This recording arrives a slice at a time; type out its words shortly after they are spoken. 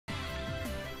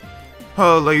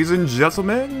Hello ladies and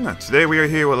gentlemen, today we are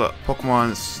here with a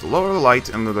Pokemon Slower Light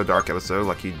and Lunar Dark episode.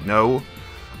 Like you know,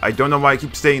 I don't know why I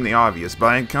keep stating the obvious, but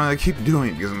I kind of keep doing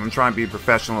it because I'm trying to be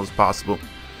professional as possible,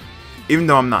 even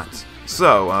though I'm not.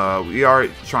 So, we are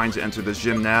trying to enter this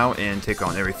gym now and take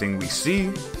on everything we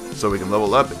see, so we can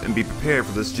level up and be prepared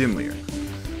for this gym leader.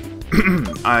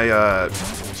 I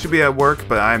should be at work,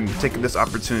 but I'm taking this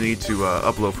opportunity to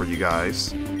upload for you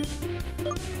guys.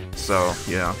 So,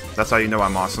 yeah, that's how you know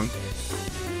I'm awesome.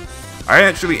 I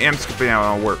actually am skipping out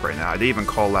on work right now. I didn't even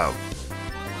call out.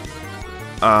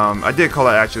 I did call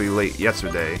out actually late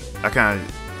yesterday. I kind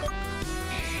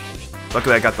of...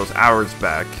 Luckily I got those hours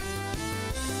back.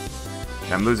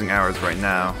 I'm losing hours right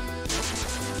now.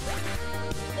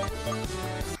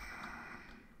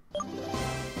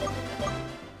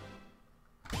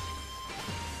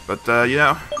 But, you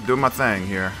know, doing my thing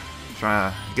here.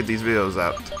 Trying to get these videos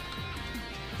out.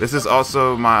 This is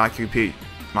also my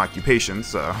occupation,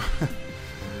 so...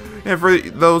 And for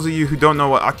those of you who don't know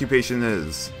what occupation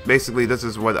is, basically this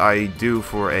is what I do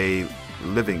for a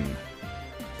living.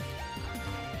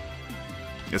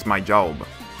 It's my job.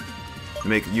 To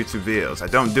make YouTube videos. I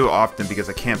don't do it often because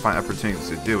I can't find opportunities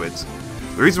to do it.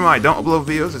 The reason why I don't upload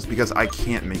videos is because I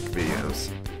can't make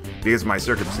videos. Because of my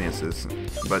circumstances.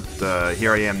 But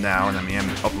here I am now and I am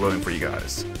uploading for you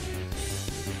guys.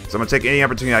 So I'm going to take any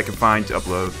opportunity I can find to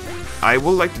upload. I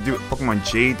would like to do Pokemon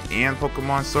Jade and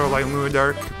Pokemon Star Light and Lunar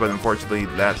Dark, but unfortunately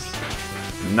that's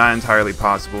not entirely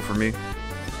possible for me.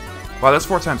 Wow, that's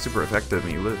 4 times super effective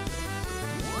when you live.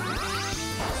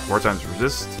 4 times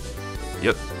resist.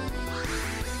 Yep.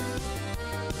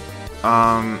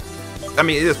 I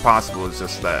mean, it is possible, it's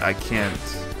just that I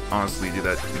can't honestly do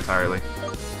that entirely.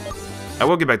 I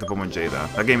will get back to Pokemon Jade though.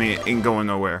 That game ain't going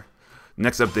nowhere.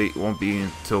 Next update won't be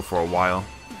until for a while.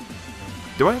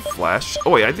 Do I have Flash? Oh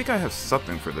wait, I think I have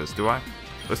something for this, do I?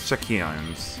 Let's check key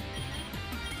items.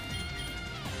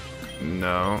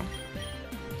 No.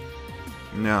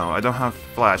 No, I don't have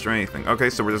Flash or anything. Okay,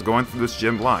 so we're just going through this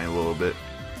gym blind a little bit.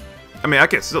 I mean, I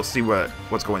can still see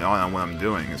what's going on and what I'm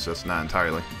doing, it's just not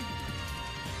entirely.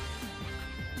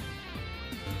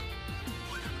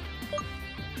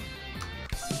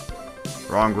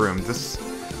 Wrong room.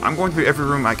 I'm going through every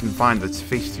room I can find that's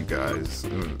faced you guys.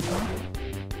 Ooh.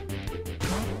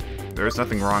 There's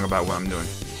nothing wrong about what I'm doing.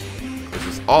 This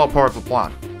is all part of the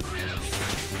plot.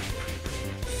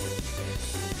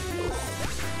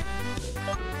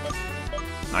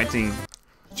 $19.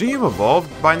 Shouldn't you have evolved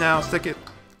by now, Stickit?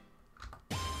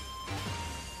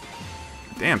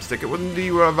 Damn, Stickit, when do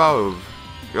you evolve?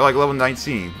 You're like level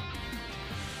 19.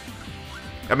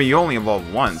 I mean, you only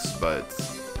evolved once, but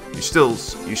you still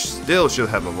should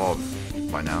have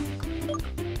evolved by now.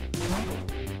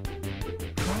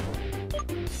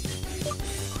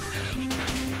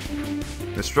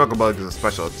 The Struggle Bug is a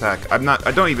special attack. I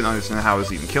don't even understand how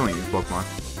it's even killing these Pokemon.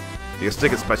 Because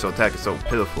Stickit's special attack is so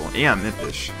pitiful. And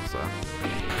Mythish, so.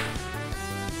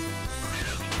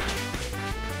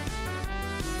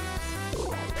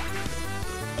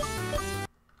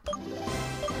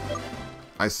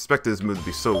 I suspected this move to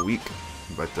be so weak,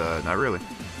 but not really.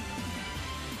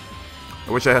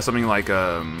 I wish I had something like,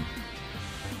 I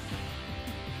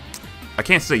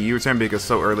can't say U-turn because it's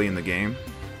so early in the game.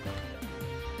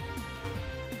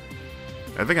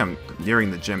 I think I'm nearing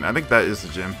the gym. I think that is the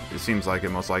gym. It seems like it,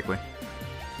 most likely.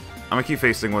 I'm gonna keep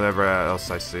facing whatever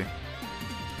else I see.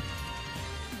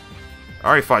 I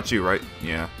already fought you, right?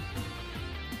 Yeah.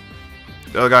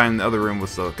 The other guy in the other room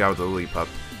was the guy with the lily pup.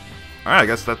 Alright, I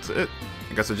guess that's it.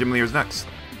 I guess the gym leader's next.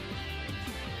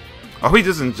 Oh, he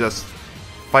doesn't just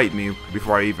fight me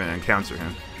before I even encounter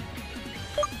him.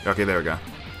 Okay, there we go.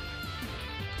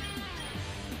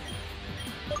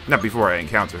 Not before I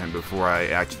encounter him, before I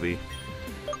actually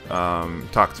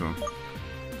talk to him.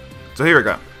 So here we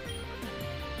go.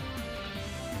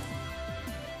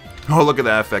 Oh, look at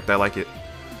that effect. I like it.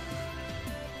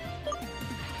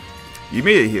 You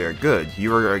made it here. Good.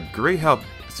 You are a great help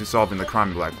to solving the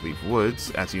crime in Blackleaf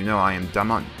Woods. As you know, I am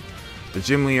Damon, the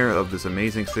gym leader of this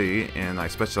amazing city, and I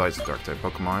specialize in Dark-type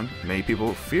Pokemon. Many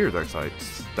people fear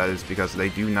Dark-types. That is because they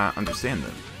do not understand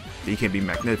them. They can be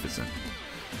magnificent.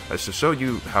 I shall show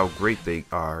you how great they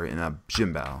are in a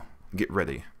gym battle. Get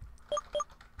ready.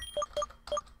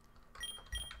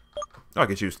 Oh, I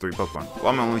can choose 3 Pokemon. Well,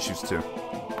 I'm gonna only choose 2.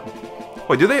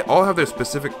 Wait, do they all have their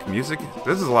specific music?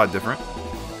 This is a lot different.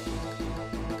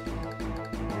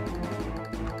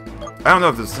 I don't know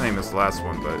if it's the same as the last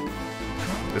one, but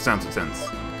it sounds intense.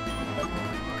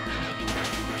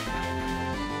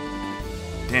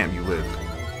 Damn, you live.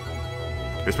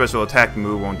 Your special attack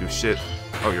move won't do shit.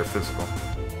 Oh, you're physical.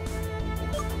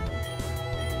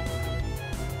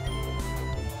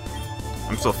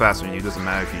 I'm still faster than you, doesn't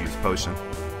matter if you use potion.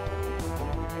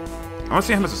 I want to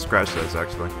see how much a scratch does,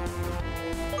 actually.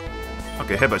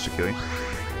 Okay, headbutt should kill you.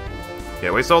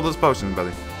 Yeah, waste all those potions,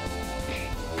 buddy.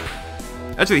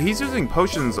 Actually, he's using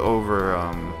potions over,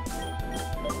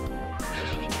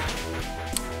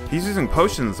 he's using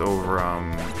potions over,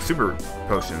 super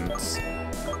potions.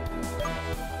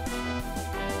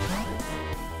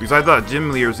 Because I thought gym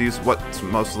leaders use what's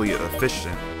mostly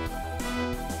efficient.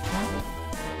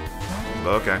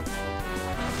 But okay.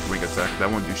 Weak attack, that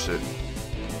won't do shit.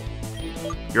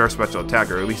 You're a special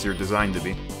attacker, or at least you're designed to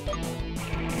be.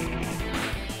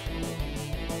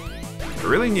 I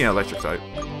really need an electric type.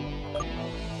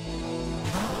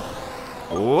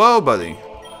 Whoa, buddy.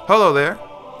 Hello there.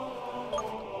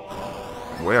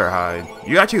 Where hide?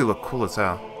 You actually look cool as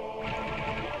hell.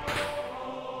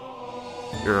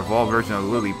 You're an evolved version of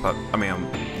Lily Pup. I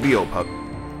mean, Leo Pup.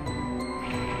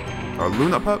 Or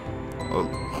Luna Pup? Oh,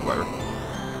 whatever.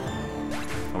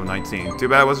 Oh, 19. Too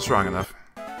bad I wasn't strong enough.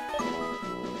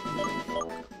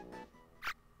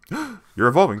 You're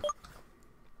evolving.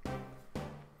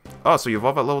 Oh, so you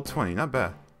evolve at level 20. Not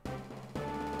bad.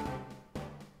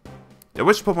 I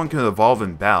wish Pokemon could evolve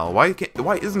in battle. Why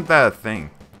isn't that a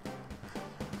thing?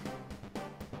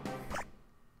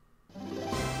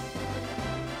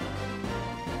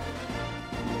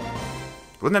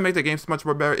 Wouldn't that make the game so much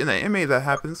more better? In the anime that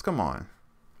happens, come on.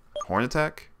 Horn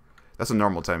attack? That's a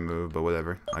normal type move, but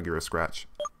whatever. I'll give her a scratch.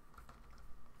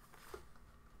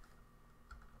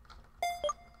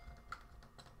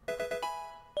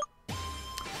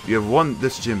 You have won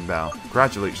this gym battle.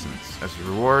 Congratulations. As a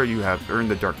reward, you have earned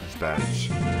the Darkness Badge.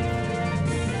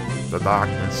 The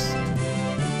Darkness.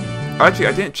 Actually,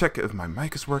 I didn't check if my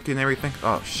mic is working and everything.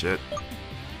 Oh, shit.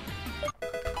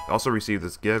 I also received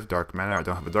this gift, Dark Matter. I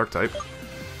don't have a Dark type.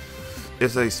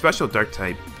 It's a special Dark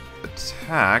type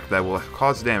attack that will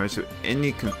cause damage to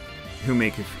any who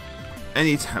make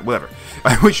any time. Whatever.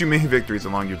 I wish you many victories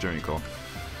along your journey, Cole.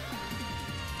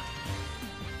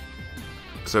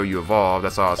 So you evolve,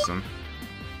 that's awesome.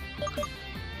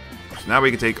 So now we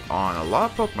can take on a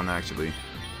lot of Pokemon, actually.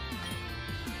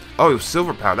 Oh,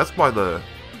 Silver Power, that's why the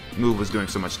move was doing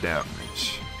so much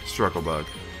damage. Struggle Bug.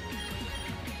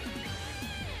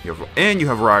 And you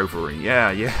have Rivalry,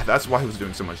 yeah, that's why it was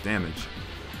doing so much damage.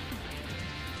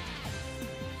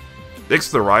 Thanks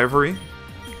to the Rivalry,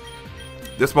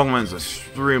 this Pokemon is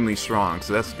extremely strong,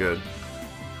 so that's good.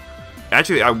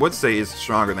 Actually, I would say it's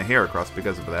stronger than Heracross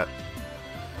because of that.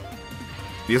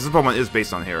 Because this Pokemon is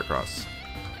based on Heracross.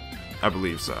 I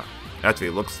believe so. Actually,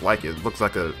 it looks like it. It looks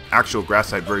like an actual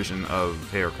grass-type version of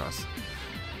Heracross.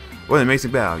 What an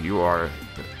amazing battle. You are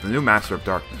the new Master of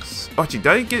Darkness. Oh, actually,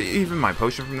 did I get even my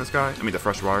potion from this guy? I mean, the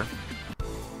fresh water.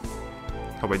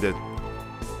 Hope I did.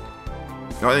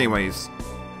 No, anyways.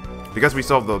 Because we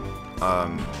solved the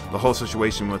whole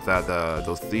situation with that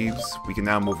those thieves, we can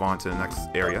now move on to the next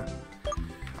area.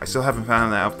 I still haven't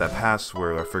found out that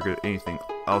password or figured anything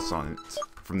else on it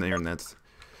from the internet,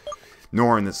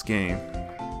 nor in this game.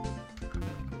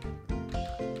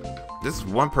 This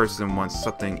one person wants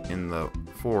something in the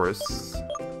forest.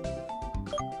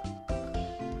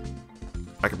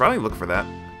 I could probably look for that.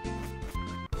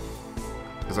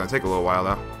 It's gonna take a little while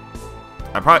though.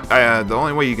 The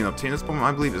only way you can obtain this Pokemon,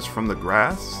 I believe, is from the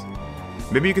grass.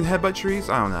 Maybe you can headbutt trees?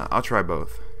 I don't know. I'll try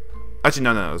both. Actually,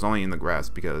 no, it's only in the grass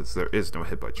because there is no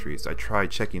headbutt trees. I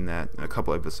tried checking that in a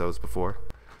couple episodes before.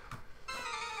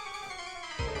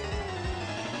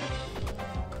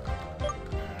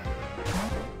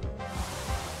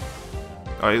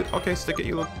 Oh, okay, stick it,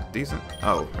 you look decent.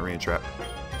 Oh, Arena Trap.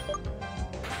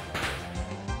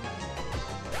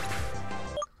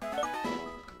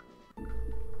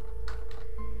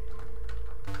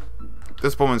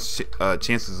 This Pokemon's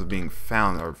chances of being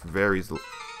found are very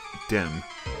dim.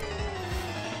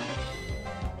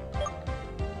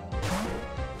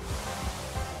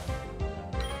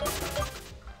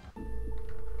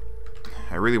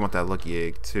 I really want that lucky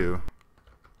egg too.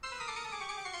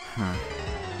 Huh.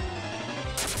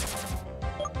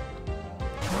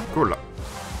 Cool.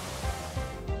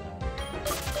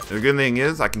 The good thing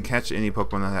is I can catch any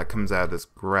Pokemon that comes out of this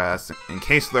grass in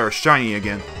case they're shiny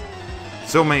again.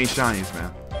 So many shinies,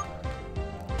 man.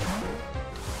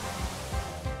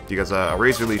 Because a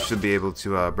Razor Leaf should be able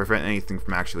to prevent anything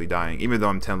from actually dying, even though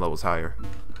I'm 10 levels higher.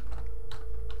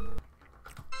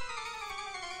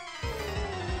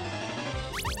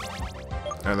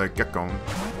 Another Gekon.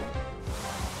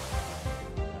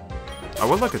 I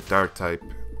would like a Dark type,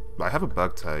 but I have a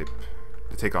Bug type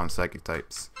to take on Psychic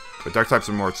types. But Dark types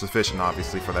are more sufficient,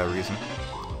 obviously, for that reason.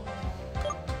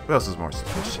 What else is more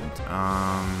sufficient?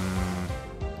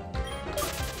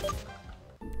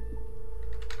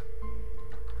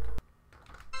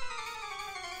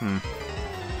 Oh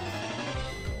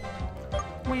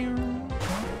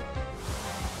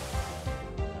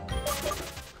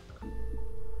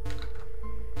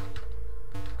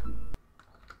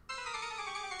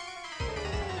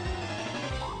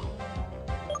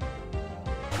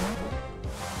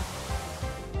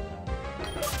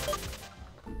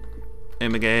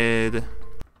my god.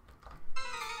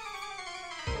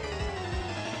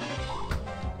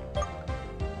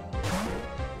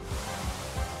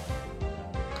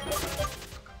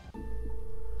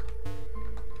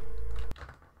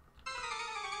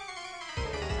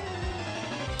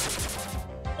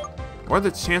 What are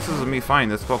the chances of me finding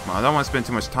this Pokemon? I don't want to spend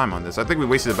too much time on this. I think we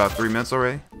wasted about 3 minutes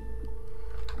already.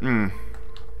 I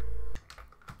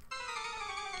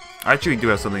actually do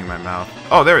have something in my mouth.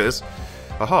 Oh, there it is.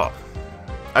 Aha.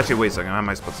 Actually, wait a second. How am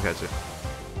I supposed to catch it?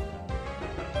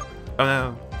 Oh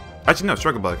no. Actually, no.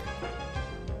 Struggle Bug.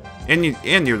 And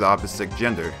you're the opposite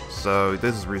gender. So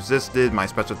this is resisted. My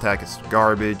special attack is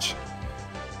garbage.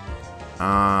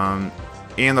 And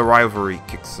the rivalry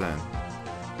kicks in.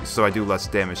 So I do less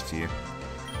damage to you.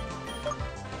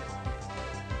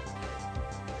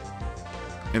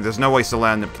 And there's no way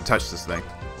Solanum can touch this thing.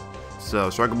 So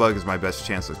Struggle Bug is my best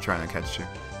chance of trying to catch you.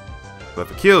 But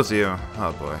if it kills you,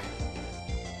 oh boy.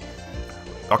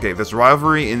 Okay, there's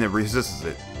rivalry and it resists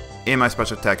it. And my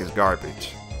special attack is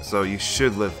garbage. So you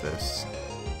should live this.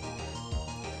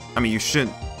 I mean, you should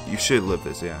live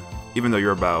this, yeah. Even though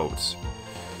you're about...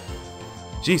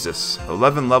 Jesus,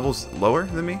 11 levels lower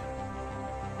than me?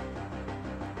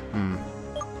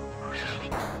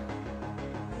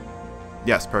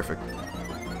 Yes, perfect.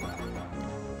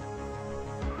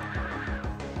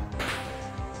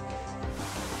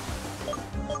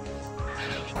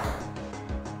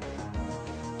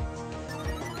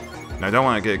 Now, I don't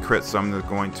want to get a crit, so I'm just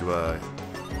going to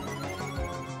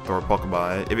throw a Pokeball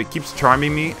at it. If it keeps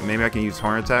charming me, maybe I can use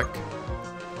Horn Attack.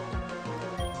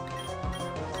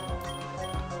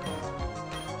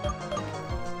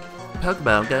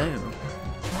 Pokeball, go!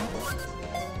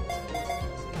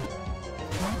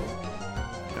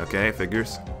 Okay,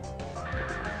 figures.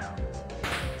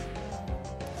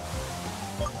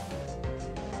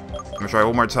 I'm gonna try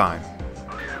one more time.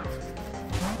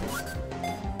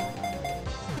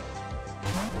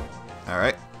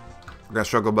 Alright. We got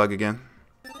Struggle Bug again.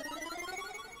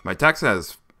 My attack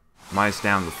says minus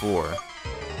down to 4.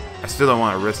 I still don't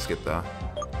want to risk it though.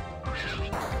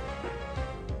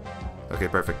 Okay,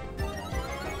 perfect.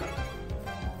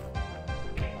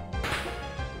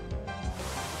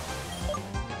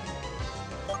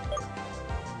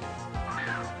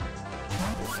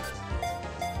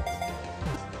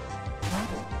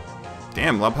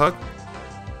 Damn, Lubhug.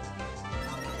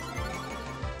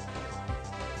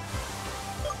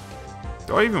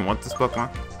 Do I even want this Pokemon?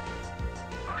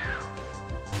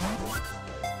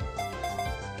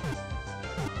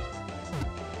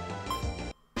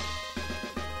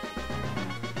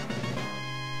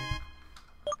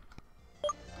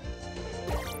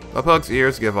 Lubhug's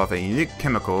ears give off a unique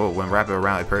chemical when wrapped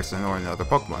around a person or another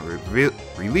Pokemon,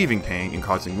 relieving pain and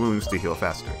causing wounds to heal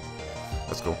faster.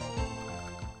 That's cool.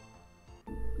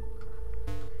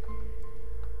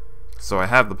 So I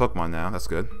have the Pokemon now, that's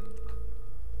good.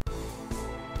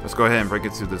 Let's go ahead and break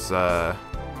it to this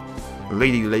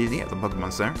lady at the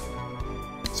Pokemon Center.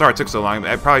 Sorry it took so long,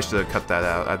 I probably should have cut that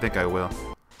out. I think I will.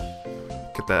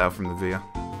 Cut that out from the video.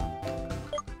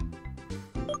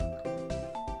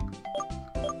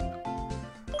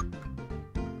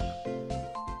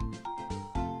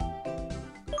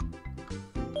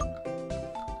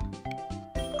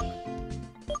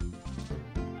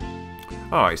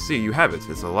 Oh, I see, you have it.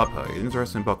 It's a Lubhug.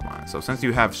 Interesting Pokemon. So since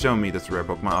you have shown me this rare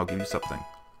Pokemon, I'll give you something.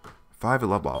 5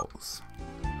 Love Balls.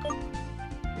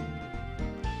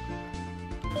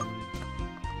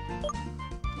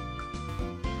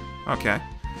 Okay.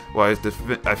 Well,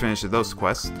 I finished those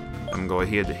quests. I'm going to go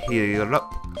ahead and heal it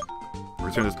up.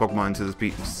 Return this Pokemon into this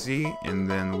PTC, and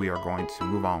then we are going to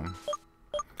move on.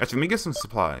 Actually, let me get some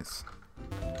supplies.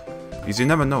 Because you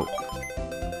never know.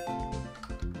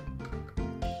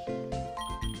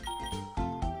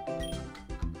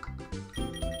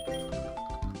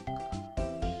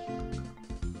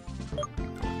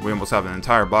 We almost have an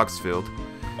entire box filled.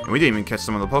 And we didn't even catch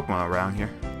some of the Pokemon around here.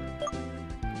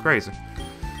 Crazy.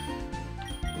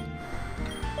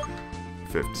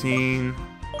 15.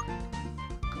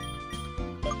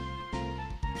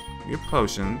 Get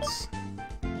potions.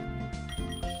 A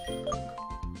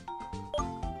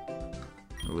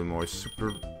little more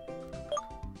super.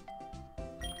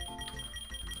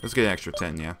 Let's get an extra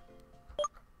 10, yeah.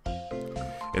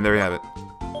 And there you have it.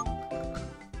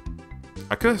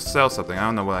 I could sell something. I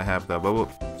don't know what I have though, but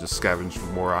we'll just scavenge for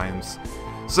more items.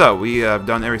 So, we have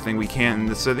done everything we can in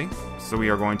the city, so we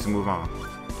are going to move on.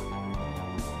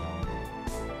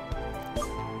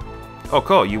 Oh,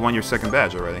 cool, you won your second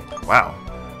badge already. Wow.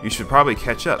 You should probably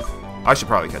catch up. I should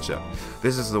probably catch up.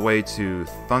 This is the way to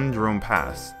Thunderdome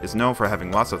Pass. It's known for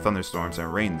having lots of thunderstorms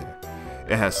and rain there.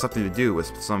 It has something to do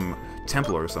with some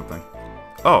temple or something.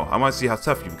 Oh, I want to see how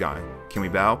tough you've gotten. Can we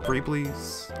bow, pretty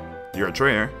please? You're a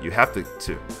trainer. You have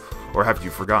to. Or have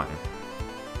you forgotten?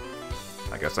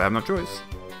 I guess I have no choice.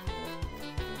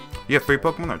 You have 3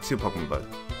 Pokemon or 2 Pokemon, bud?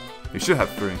 You should have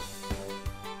 3.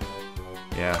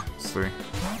 Yeah, it's 3.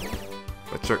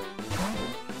 But sure.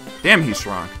 Damn, he's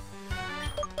strong.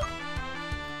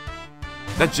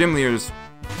 That gym leader's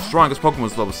strongest Pokemon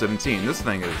was level 17. This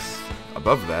thing is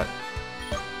above that.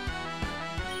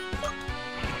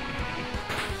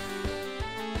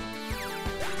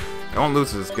 I won't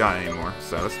lose to this guy anymore,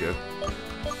 so that's good.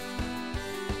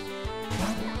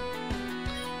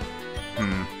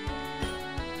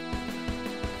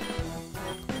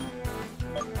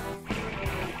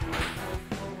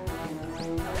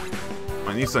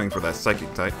 I need something for that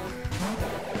psychic type.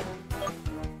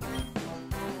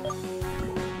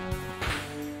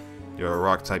 You're a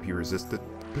rock type, you resist it.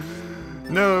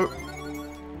 No!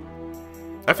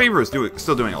 That favor is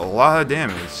still doing a lot of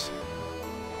damage.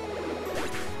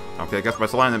 Okay, I guess my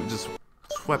Saline just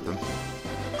swept him.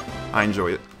 I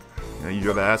enjoy it. You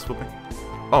enjoy the ass whooping?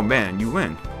 Oh man, you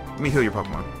win. Let me heal your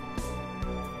Pokemon.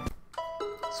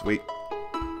 Sweet.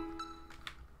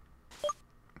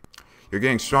 You're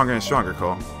getting stronger and stronger,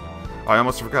 Cole. I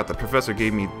almost forgot, the professor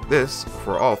gave me this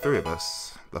for all 3 of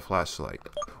us. The flashlight.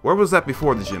 Where was that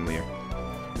before the gym leader?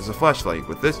 There's a flashlight.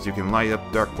 With this, you can light up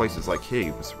dark places like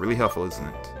caves. Really helpful, isn't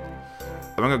it?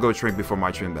 I'm gonna go train before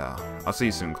my train battle. I'll see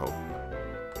you soon, Cole.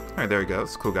 Alright, there he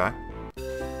goes. Cool guy.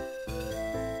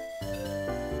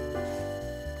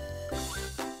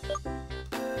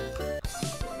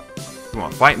 You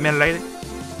wanna fight me, lady?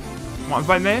 Wanna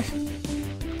fight me?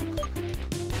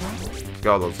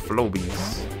 Got all those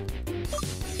Flobies.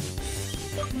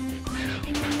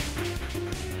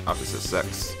 Opposite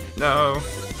sex. No!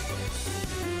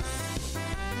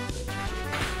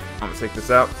 I'm gonna take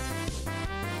this out.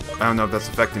 I don't know if that's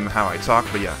affecting how I talk,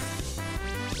 but yeah.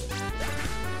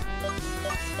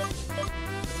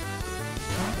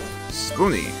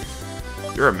 Spoony!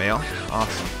 You're a male.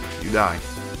 Awesome. You die.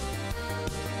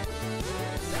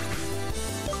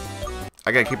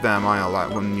 I gotta keep that in mind a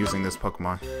lot when using this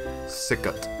Pokemon.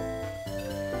 Sickut.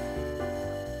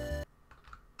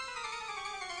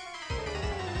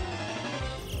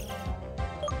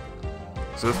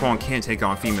 So this one can't take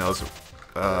on females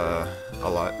a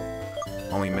lot.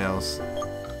 Only males.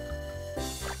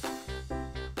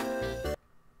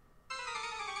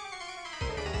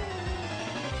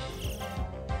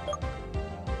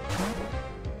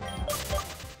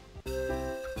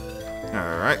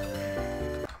 Alright.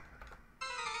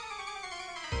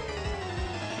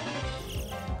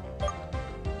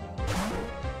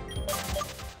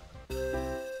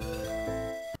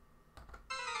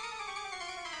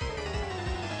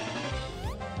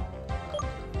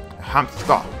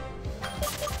 Hamster.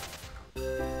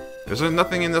 Is there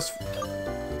nothing in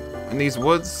these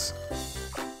woods?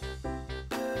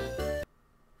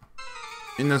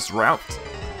 In this route?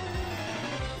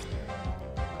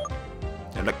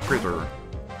 Electrizer.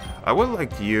 I would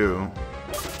like you,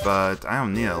 but I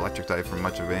don't need an electric type for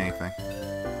much of anything.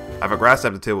 I have a grass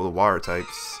type to deal with water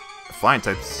types. Flying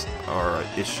types are an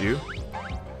issue.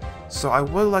 So I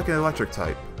would like an electric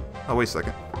type. Oh, wait a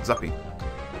second. Zuppy.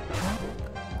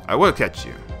 I will catch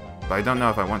you, but I don't know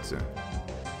if I want to.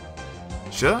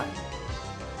 Should I?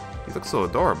 You look so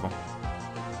adorable.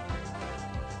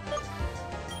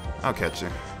 I'll catch you.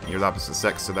 You're the opposite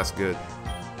sex, so that's good.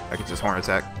 I can just horn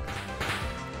attack.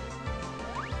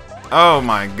 Oh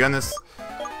my goodness.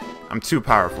 I'm too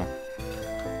powerful.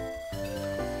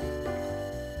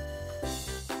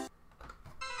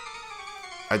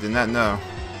 I did not know.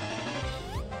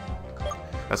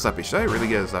 That's Zuppy. Should I really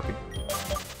get a Zuppy?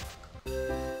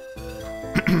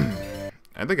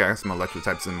 I think I have some electric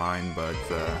types in mind, but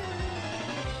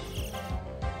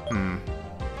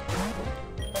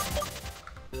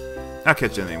I'll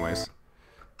catch it anyways.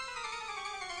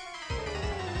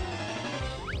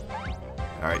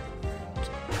 Alright.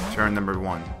 Turn number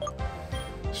 1.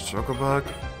 Strugglebug.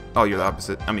 Oh, you're the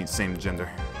opposite. I mean, same gender.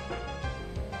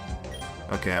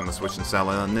 Okay, I'm gonna switch to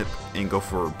Silent Nip and go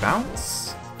for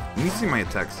bounce. Let me see my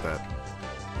attack stat.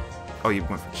 Oh, you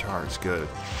went for charge. Good.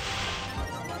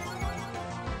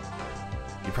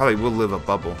 You probably will live a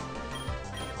bubble.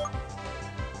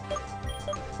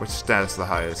 Which stat is the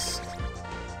highest?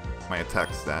 My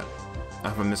attack stat. I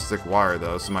have a Mystic Wire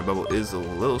though, so my bubble is a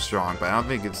little strong, but I don't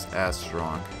think it's as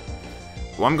strong.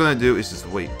 What I'm gonna do is just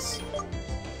wait.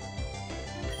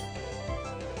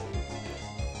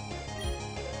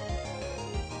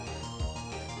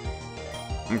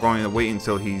 I'm going to wait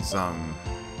until he's, I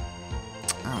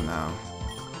don't know.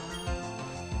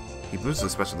 He loses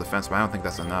his special defense, but I don't think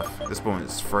that's enough. This Pokemon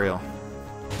is frail.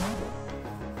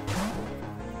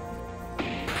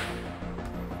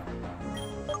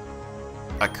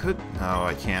 I could... No,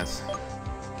 I can't.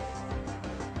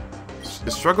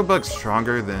 Is Struggle Bug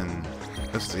stronger than...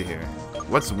 Let's see here.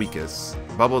 What's weakest?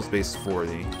 Bubble's base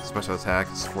 40. Special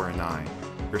attack is 49.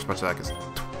 Your special attack is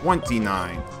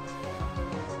 29.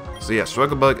 So yeah,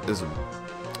 Struggle Bug is...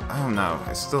 I don't know.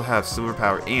 I still have Silver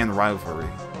Power and Rivalry.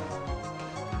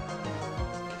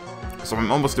 So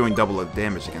I'm almost doing double the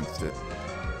damage against it.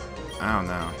 I don't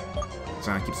know.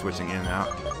 So I'm gonna keep switching in and out.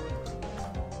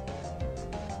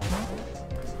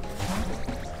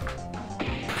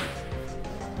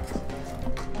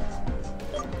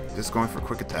 Just going for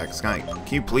quick attacks. Can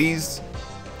you please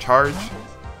charge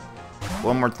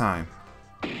one more time?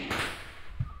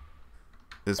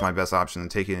 This is my best option,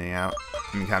 taking it out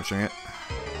and capturing it.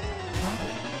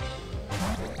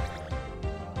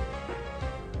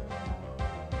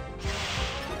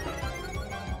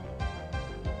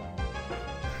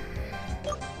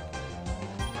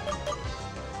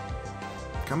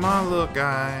 Come on, little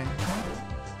guy.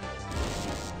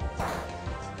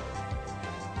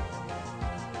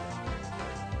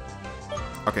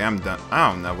 Okay, I'm done. I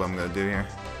don't know what I'm gonna do here.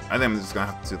 I think I'm just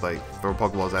gonna have to like throw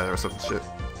Pokeballs at it or some shit.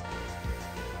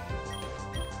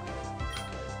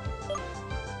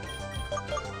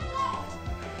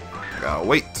 Gotta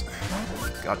wait.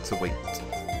 Got to wait.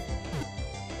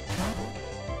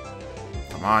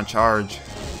 Come on, charge.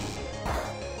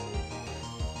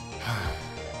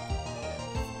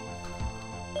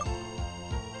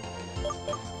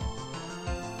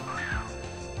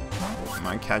 I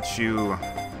might catch you.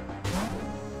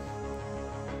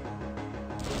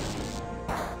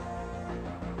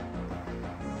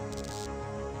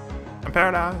 I'm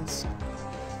paralyzed.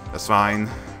 That's fine.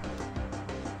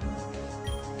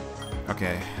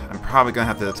 Okay, I'm probably gonna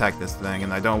have to attack this thing,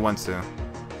 and I don't want to.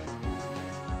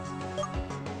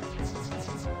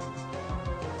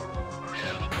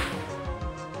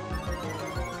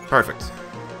 Perfect.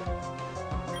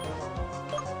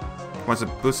 Once it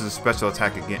boosts its special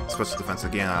attack again, special defense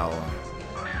again, I'll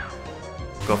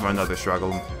go for another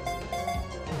struggle.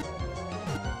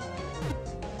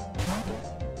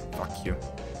 Fuck you.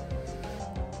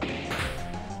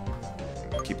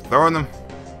 Keep throwing them.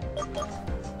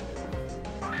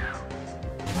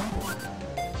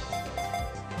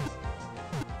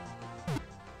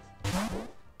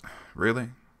 Really?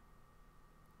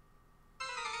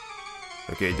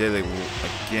 Okay, did it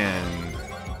again.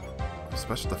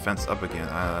 Special defense up again.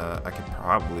 I could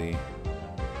probably,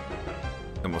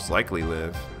 most likely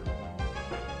live.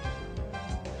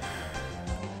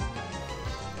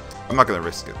 I'm not gonna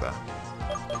risk it though.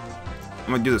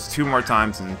 I'm gonna do this 2 more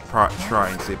times and try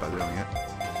and see about doing it.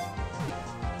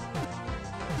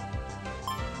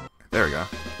 There we go.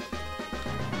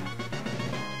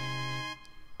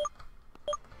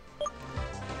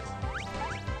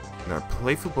 They're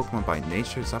playful Pokemon by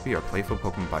nature. Zappy are playful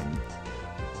Pokemon by...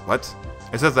 What?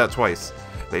 It says that twice.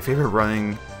 They favor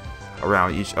running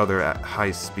around each other at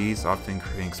high speeds, often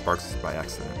creating sparks by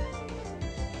accident.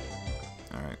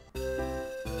 Alright.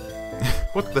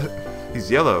 What the? He's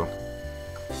yellow.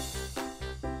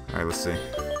 Alright, let's see.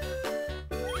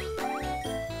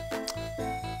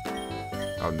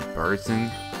 Burton.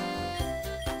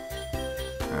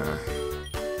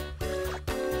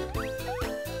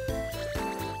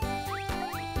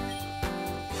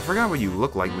 I forgot what you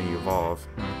look like when you evolve.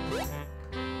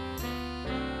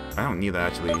 I don't need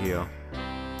that actually to heal.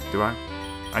 Do I?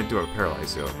 I do have a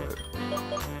paralyzed heal, but...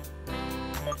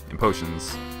 And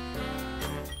potions.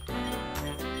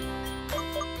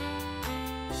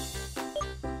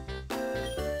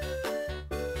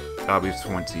 I'll be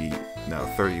 20... No,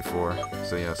 34.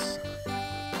 So yes.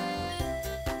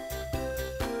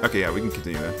 Okay, yeah, we can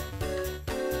continue then.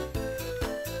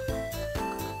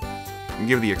 I can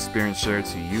give the experience share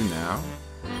to you now.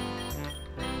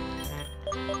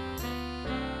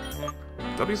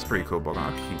 W's a pretty cool Pokemon.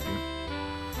 I'll keep you.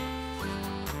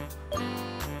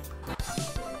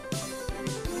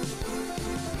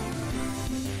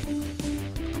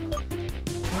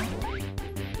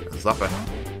 Zappa.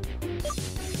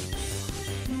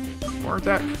 More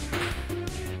attack.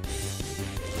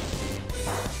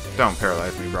 Don't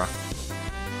paralyze me, bro.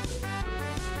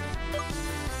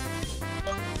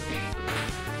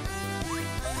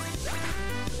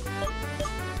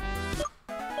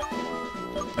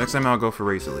 Next time I'll go for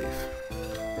Razor Leaf.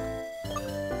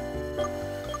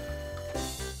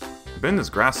 I've been in this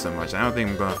grass so much, I don't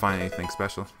think I'm gonna find anything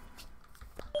special.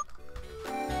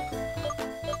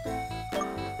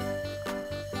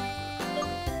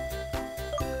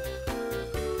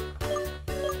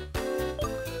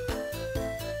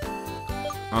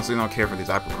 Honestly, I don't care for these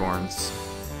apricorns.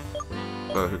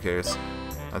 But who cares?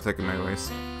 I'll take them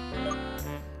anyways.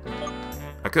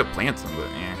 I could plant them, but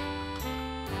yeah.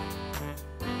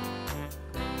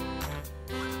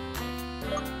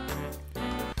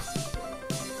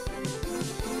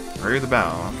 Hurry the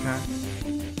battle, okay.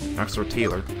 Next door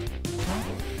Taylor.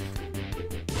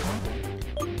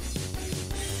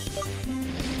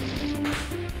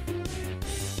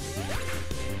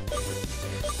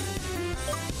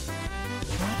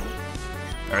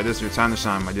 Alright, this is your time to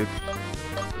shine, my dude.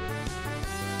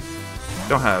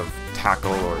 Don't have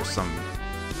tackle or some...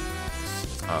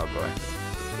 Oh boy.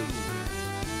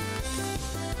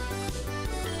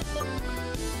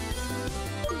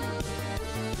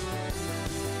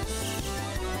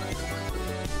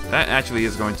 That actually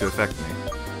is going to affect me.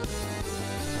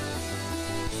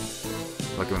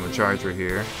 Like on the charger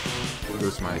here.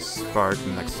 Boost my spark the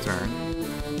next turn.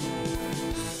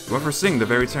 Went for Sing the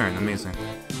very turn, amazing.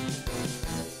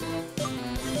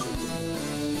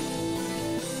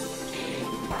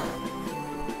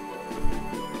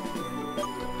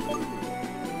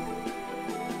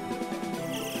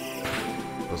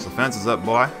 Those defenses up,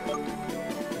 boy.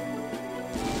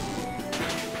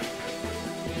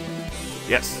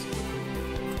 Yes.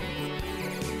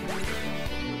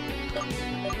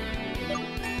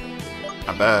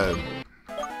 Not bad.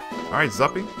 Alright,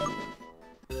 Zuppy.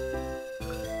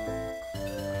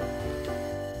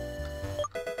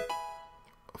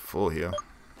 A full heal.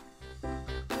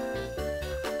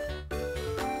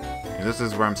 And this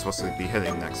is where I'm supposed to be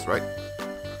hitting next, right?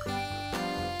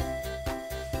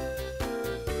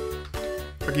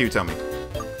 What can you tell me?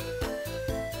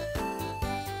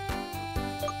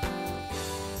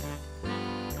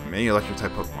 Many electric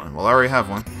type Pokemon. Well, I already have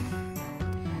one.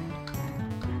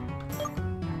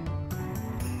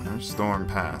 There's Storm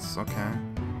Pass, okay.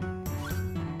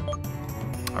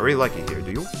 I really like it here,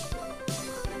 do you?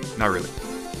 Not really.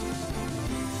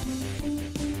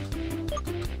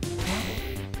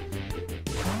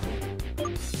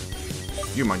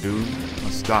 You, my dude,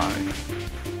 must die.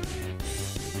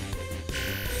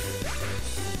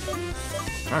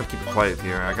 Try to keep it quiet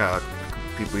here. I got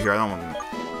people here. I don't want them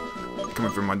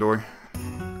coming through my door.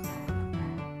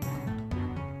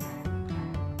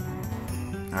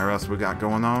 Alright, what else we got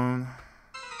going on?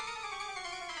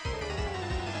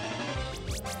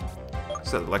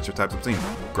 What's that? Electric types? I'm seeing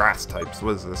grass types.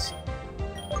 What is this?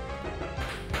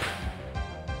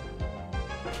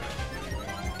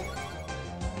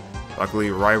 Luckily,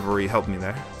 Rivalry helped me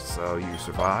there. So you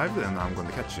survived, and I'm going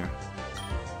to catch you.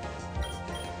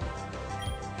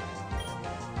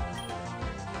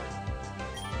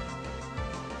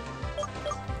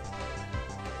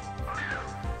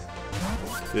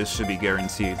 This should be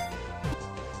guaranteed.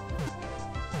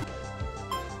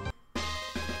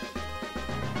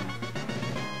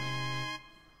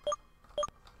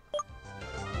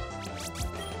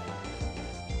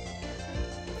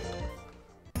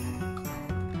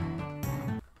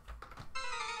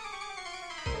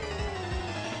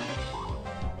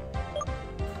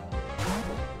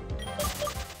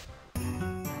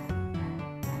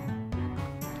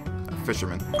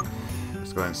 Fisherman.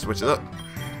 Let's go ahead and switch it up.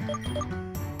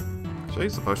 Should I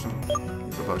use the potion?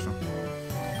 Use the potion.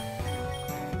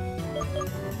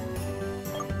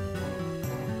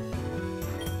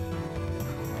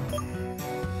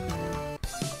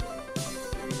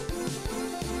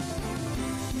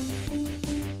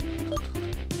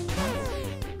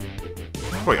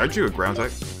 Wait, aren't you a ground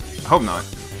type? I hope not.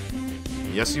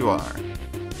 Yes, you are.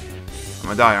 I'm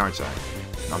gonna die, aren't I?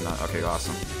 No, I'm not. Okay,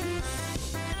 awesome.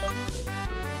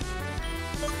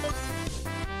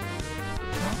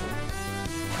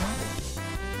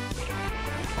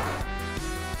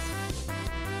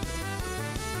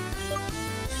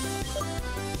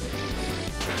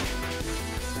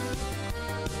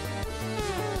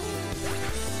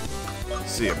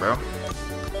 See ya, bro.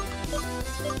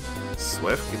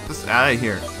 Swift, get this out of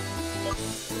here.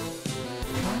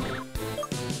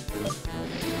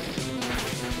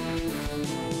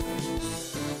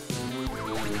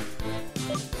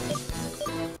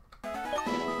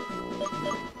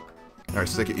 Alright,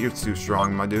 stick it. You're too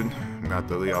strong, my dude. I'm gonna have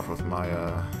to lead off with my,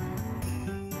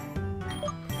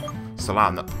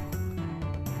 Solana.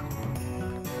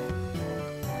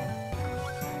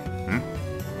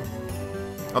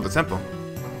 Oh, the temple.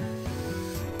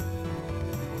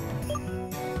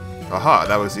 Aha,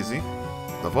 that was easy.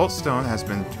 The Vault Stone has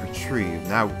been retrieved.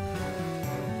 Now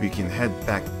we can head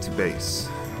back to base.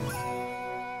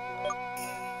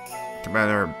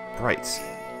 Commander Bright,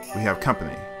 we have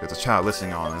company. There's a child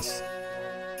listening on us.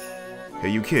 Hey,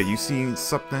 you kid, you see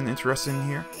something interesting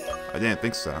here? I didn't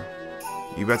think so.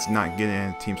 You best not get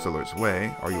in Team Solar's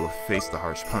way, or you will face the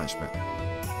harsh punishment.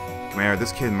 Commander,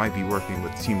 this kid might be working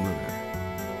with Team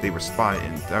Lunar. They were spotted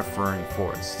in Fern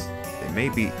Forest. They may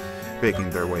be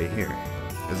making their way here.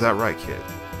 Is that right, kid?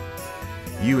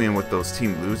 You in with those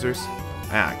team losers?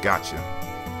 Ah, gotcha.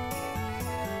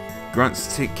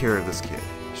 Grunts, take care of this kid.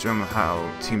 Show him how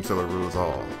Team Solar rules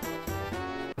all.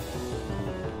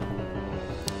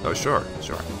 Oh, sure.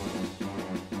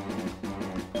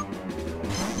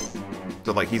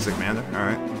 So, like, he's the commander?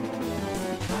 Alright.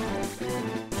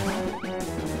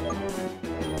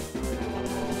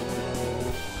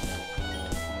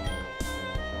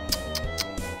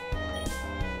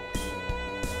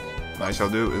 What I shall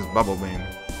do is bubble beam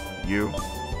you.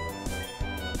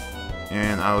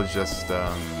 And I'll just,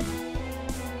 I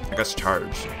guess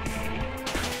charge.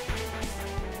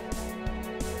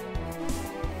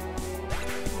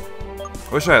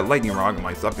 I wish I had lightning rod in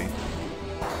my Zuppy.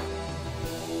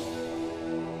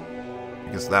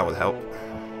 I guess that would help.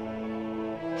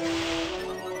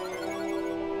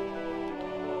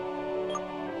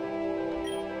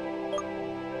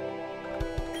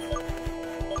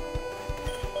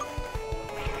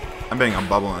 I'm betting on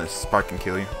bubble and a spark can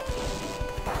kill you.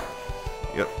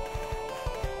 Yep.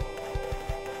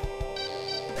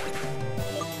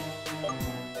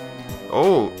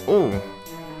 Oh.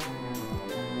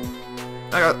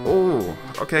 I got,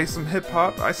 okay, some hip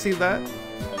hop. I see that.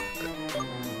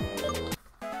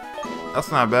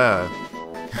 That's not bad.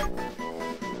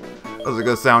 That was a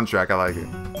good soundtrack. I like it.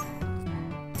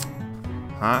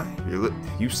 Huh?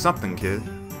 You something, kid.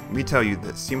 Let me tell you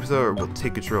this. Team Solar will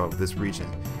take control of this region,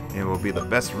 and it will be the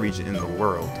best region in the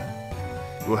world.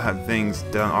 We'll have things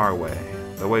done our way,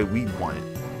 the way we want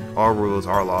it. Our rules,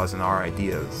 our laws, and our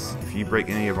ideas. If you break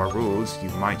any of our rules, you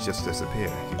might just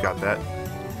disappear. You got that?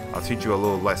 I'll teach you a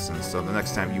little lesson, so the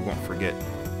next time you won't forget.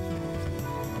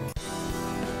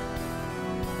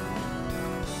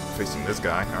 Facing this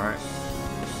guy, alright.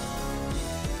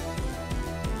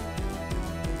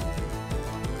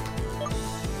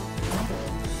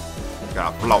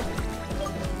 Got block.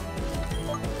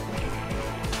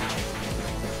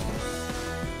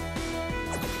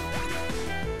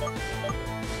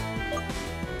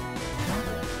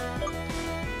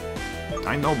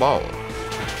 I know ball.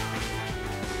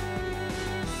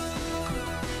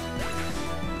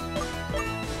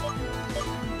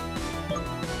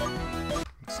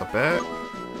 What's up, Ed?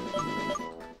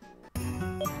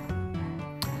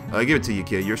 I give it to you,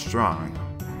 kid. You're strong,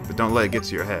 but don't let it get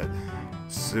to your head.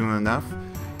 Soon enough,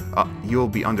 you'll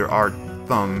be under our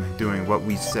thumb doing what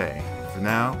we say. For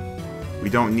now, we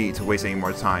don't need to waste any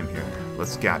more time here.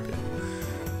 Let's gap it.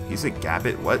 You said gap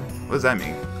it? What does that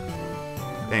mean?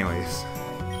 Anyways,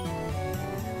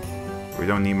 we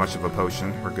don't need much of a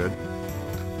potion. We're good.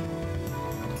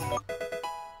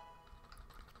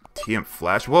 TM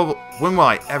Flash? Well, when will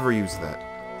I ever use that?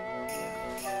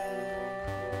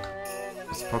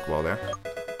 There's a Pokeball there.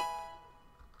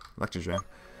 Electric Jam.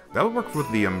 That would work with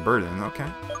the burden, okay.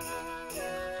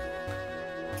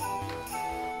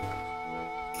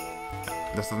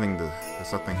 There's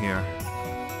nothing here.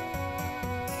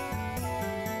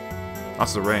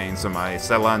 Also rain, so my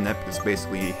Salon Nep is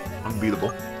basically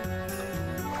unbeatable.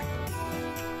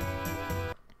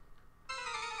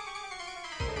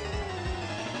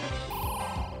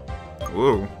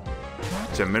 Whoa.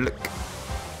 Jamilik.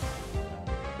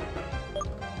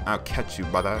 I'll catch you,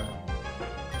 brother.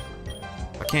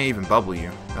 I can't even bubble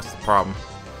you. That's the problem.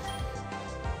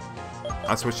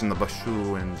 I'll switch in the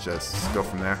Bashu and just go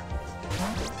from there.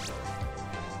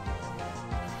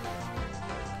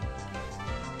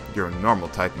 You're a normal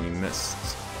type and you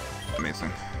missed.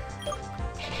 Amazing.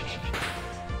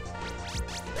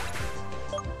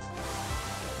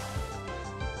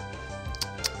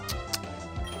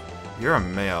 You're a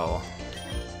male.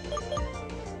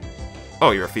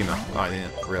 Oh, you're a female. Oh, I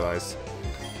didn't realize.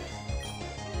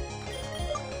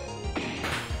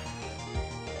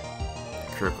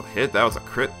 Critical hit? That was a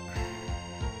crit?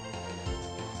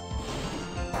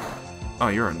 Oh,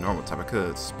 you're a normal type. I could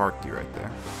have sparked you right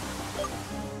there.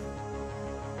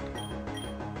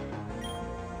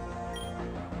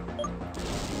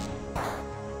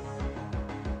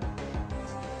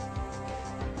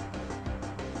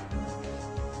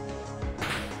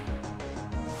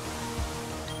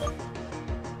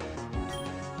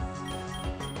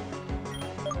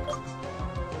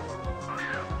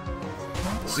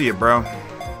 See ya, bro.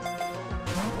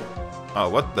 Oh,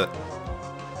 what the?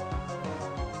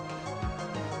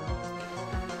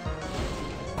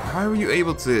 How were you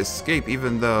able to escape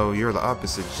even though you're the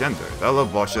opposite gender? That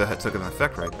love ball should have took an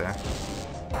effect right there.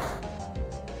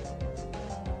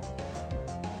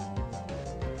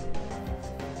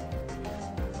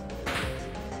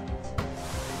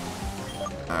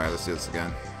 Alright, let's do this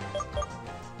again.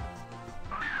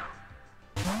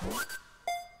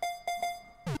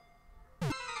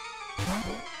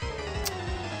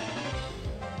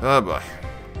 Oh boy.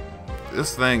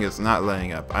 This thing is not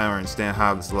letting up. I don't understand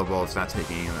how this love ball is not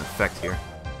taking an effect here.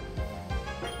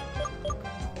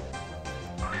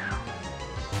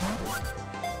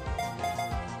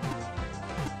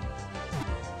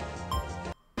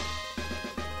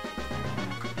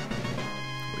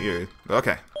 Weird.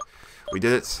 Okay. We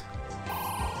did it.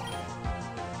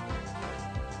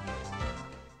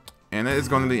 And that is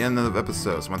going to be the end of the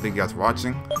episode. So I want to thank you guys for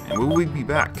watching. And we will be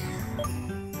back.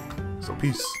 So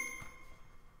peace.